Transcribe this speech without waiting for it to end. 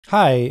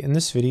Hi, in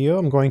this video,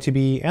 I'm going to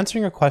be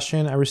answering a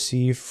question I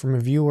received from a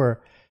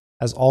viewer.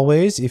 As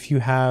always, if you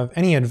have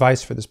any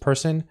advice for this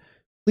person,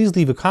 please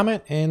leave a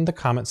comment in the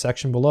comment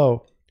section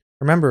below.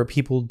 Remember,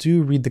 people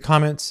do read the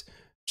comments,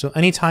 so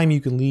anytime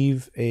you can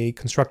leave a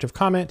constructive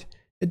comment,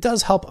 it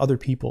does help other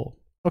people.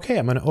 Okay,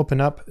 I'm going to open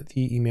up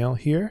the email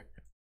here.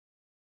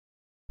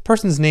 The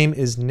person's name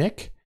is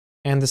Nick,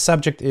 and the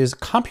subject is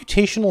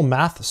computational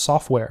math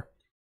software.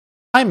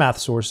 Hi, Math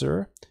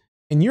Sorcerer.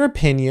 In your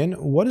opinion,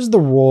 what is the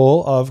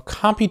role of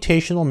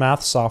computational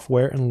math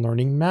software in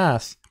learning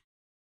math?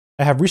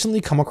 I have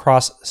recently come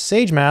across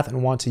Sage Math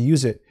and want to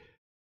use it,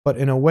 but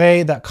in a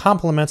way that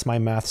complements my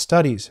math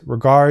studies.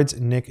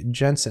 Regards, Nick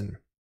Jensen.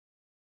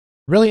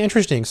 Really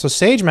interesting. So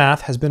Sage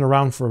Math has been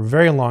around for a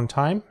very long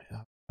time.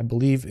 I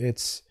believe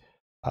it's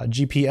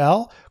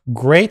GPL.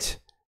 Great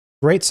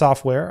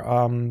software.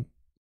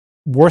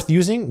 Worth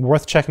using,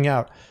 worth checking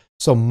out.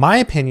 So my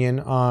opinion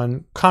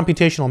on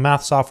computational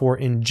math software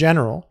in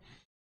general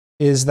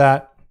is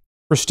that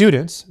for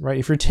students, right,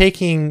 if you're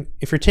taking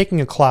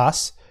a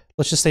class,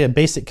 let's just say a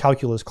basic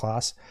calculus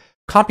class,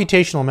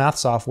 computational math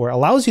software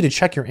allows you to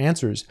check your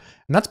answers,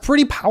 and that's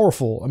pretty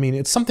powerful. I mean,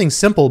 it's something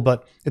simple,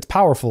 but it's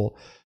powerful.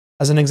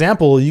 As an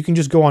example, you can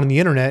just go on the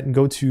internet and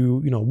go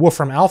to,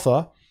 Wolfram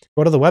Alpha,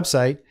 go to the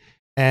website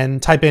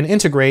and type in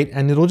integrate,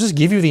 and it'll just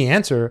give you the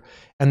answer.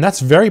 And that's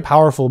very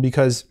powerful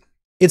because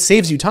it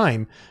saves you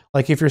time.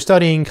 Like if you're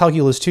studying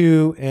Calculus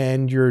 2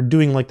 and you're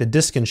doing like the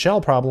disk and shell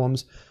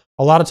problems,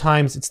 a lot of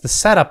times it's the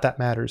setup that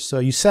matters. So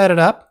you set it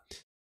up,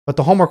 but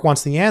the homework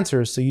wants the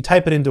answers. So you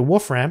type it into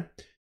Wolfram,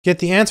 get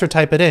the answer,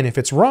 type it in. If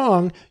it's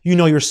wrong, you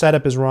know your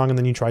setup is wrong, and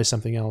then you try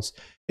something else.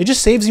 It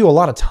just saves you a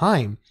lot of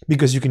time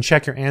because you can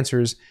check your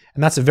answers.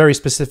 And that's a very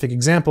specific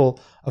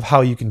example of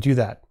how you can do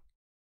that.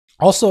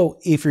 Also,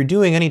 if you're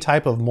doing any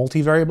type of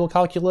multivariable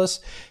calculus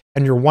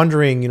and you're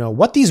wondering,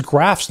 what these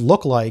graphs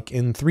look like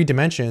in 3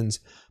 dimensions,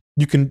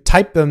 you can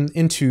type them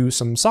into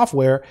some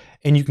software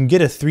and you can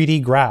get a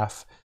 3D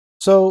graph.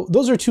 So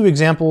those are 2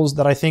 examples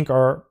that I think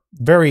are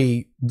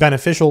very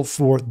beneficial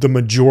for the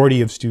majority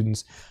of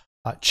students.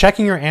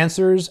 Checking your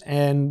answers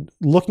and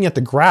looking at the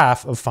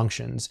graph of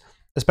functions,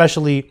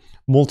 especially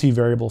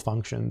multivariable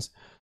functions.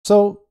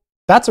 So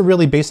that's a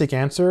really basic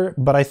answer,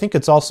 but I think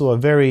it's also a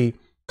very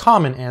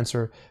common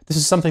answer. This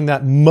is something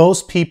that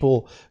most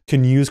people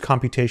can use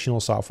computational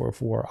software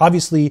for.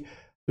 Obviously,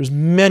 there's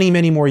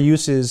many more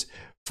uses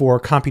for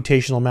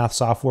computational math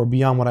software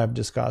beyond what I've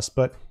discussed,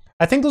 but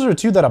I think those are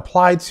 2 that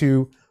apply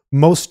to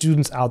most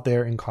students out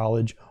there in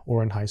college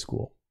or in high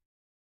school.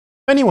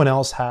 If anyone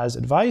else has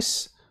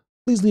advice,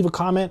 please leave a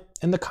comment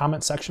in the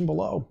comment section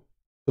below.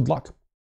 Good luck.